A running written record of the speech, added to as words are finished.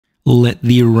Let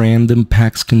the random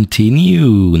packs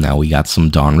continue. Now we got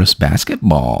some Donruss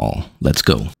basketball. Let's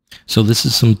go. So this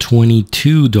is some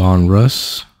 22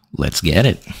 Donruss. Let's get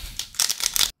it.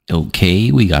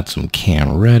 Okay, we got some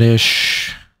Cam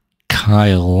Reddish,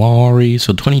 Kyle Lowry.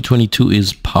 So 2022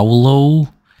 is Paolo's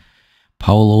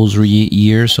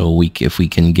year. So if we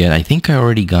can get, I think I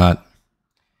already got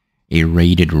a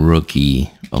rated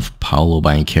rookie of Paolo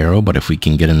Banchero, but if we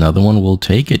can get another one, we'll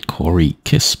take it. Corey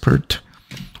Kispert,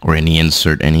 or any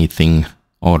insert anything,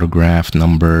 autographed,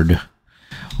 numbered,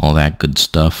 all that good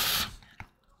stuff.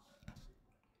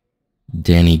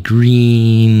 Danny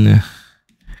Green,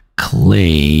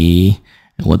 Clay,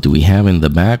 and what do we have in the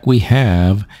back? We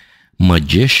have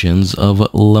Magicians of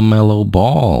LaMelo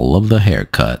Ball. Love the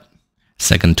haircut.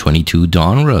 Second 22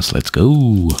 Donruss. Let's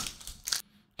go.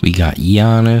 We got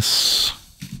Giannis,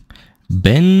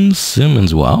 Ben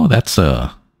Simmons. Wow, that's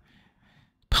a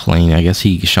plain. I guess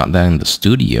he shot that in the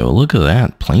studio. Look at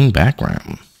that plain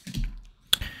background.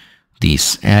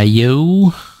 This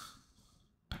Ayo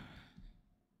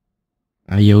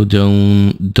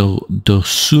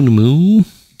Dosunmu,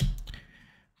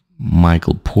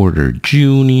 Michael Porter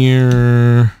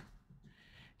Jr.,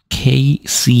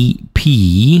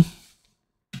 KCP,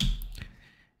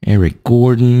 Eric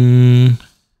Gordon,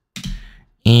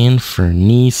 and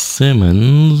Fernie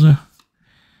Simmons.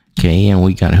 Okay, and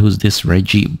we got, who's this?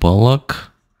 Reggie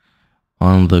Bullock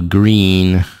on the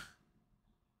green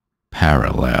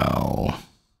parallel.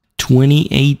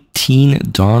 2018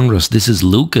 Donruss. This is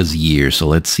Luka's year, so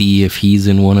let's see if he's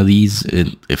in one of these.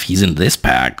 If he's in this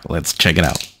pack, let's check it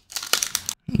out.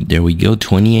 There we go,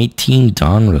 2018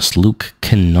 Donruss, Luke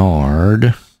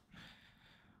Kennard.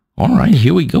 All right,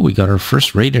 here we go. We got our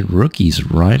first rated rookies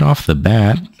right off the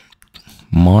bat.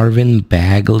 Marvin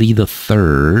Bagley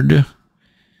III.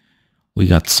 We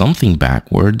got something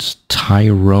backwards.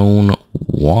 Tyrone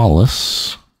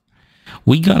Wallace.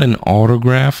 We got an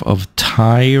autograph of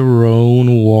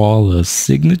Tyrone Wallace.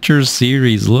 Signature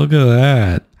series. Look at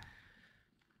that.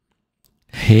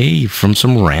 Hey, from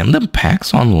some random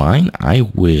packs online, I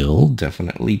will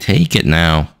definitely take it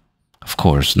now. Of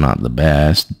course, not the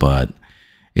best, but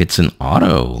it's an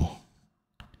auto.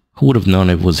 Who would have known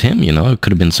it was him, you know? It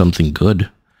could have been something good.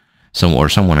 Or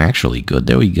someone actually good.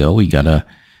 There we go. We got a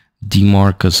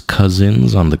DeMarcus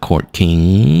Cousins on the Court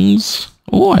Kings.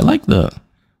 Oh, I like the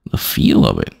feel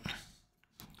of it.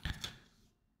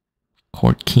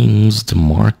 Court Kings,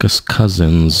 DeMarcus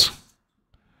Cousins.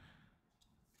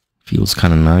 Feels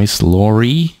kind of nice.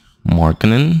 Lauri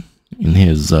Markkanen in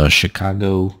his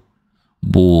Chicago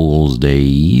Bulls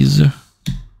days.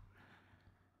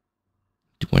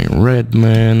 Dwayne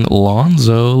Redman,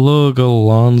 Lonzo, look,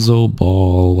 Lonzo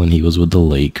Ball when he was with the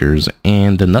Lakers,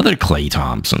 and another Klay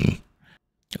Thompson.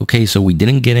 Okay, so we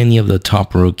didn't get any of the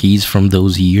top rookies from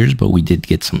those years, but we did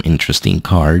get some interesting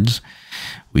cards.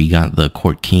 We got the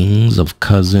Court Kings of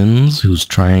Cousins, who's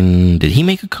trying... Did he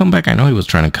make a comeback? I know he was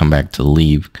trying to come back to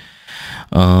leave.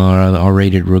 Our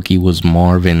rated rookie was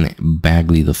Marvin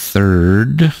Bagley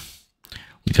III.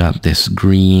 We got this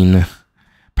green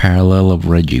parallel of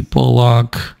Reggie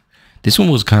Bullock. This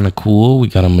one was kind of cool. We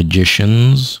got a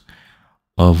Magicians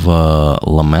of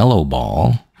LaMelo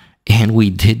Ball. And we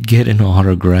did get an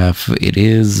autograph. It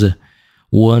is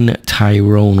one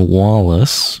Tyrone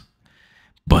Wallace.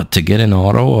 But to get an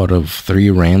auto out of 3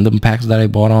 random packs that I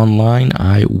bought online,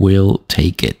 I will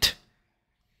take it.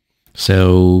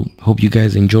 So, hope you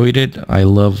guys enjoyed it. I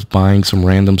love buying some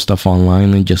random stuff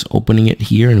online and just opening it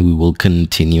here, and we will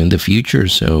continue in the future.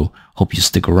 So, hope you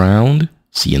stick around.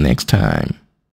 See you next time.